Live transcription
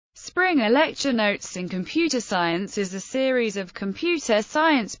Springer Lecture Notes in Computer Science is a series of computer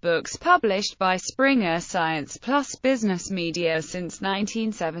science books published by Springer Science Plus Business Media since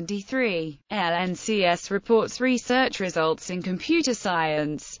 1973. LNCS reports research results in computer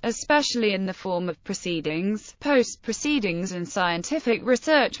science, especially in the form of proceedings, post-proceedings and scientific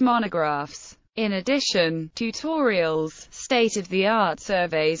research monographs. In addition, tutorials, state-of-the-art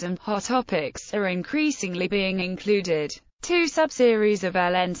surveys and hot topics are increasingly being included. Two subseries of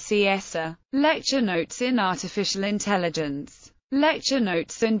LNCS are Lecture Notes in Artificial Intelligence, Lecture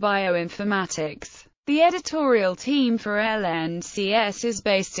Notes in Bioinformatics. The editorial team for LNCS is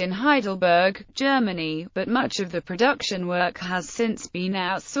based in Heidelberg, Germany, but much of the production work has since been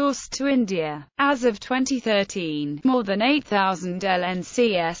outsourced to India. As of 2013, more than 8,000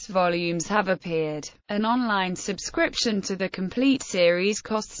 LNCS volumes have appeared. An online subscription to the complete series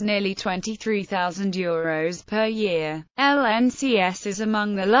costs nearly €23,000 per year. LNCS is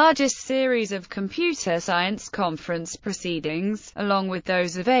among the largest series of computer science conference proceedings, along with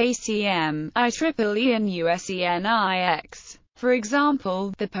those of ACM, IEEE and USENIX. For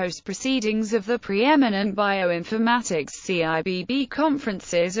example, the post-proceedings of the preeminent bioinformatics CIBB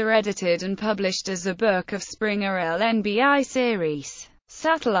conferences are edited and published as a book of Springer LNBI series.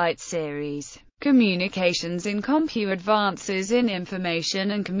 Satellite series. Communications in Compu Advances in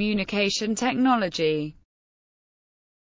Information and Communication Technology.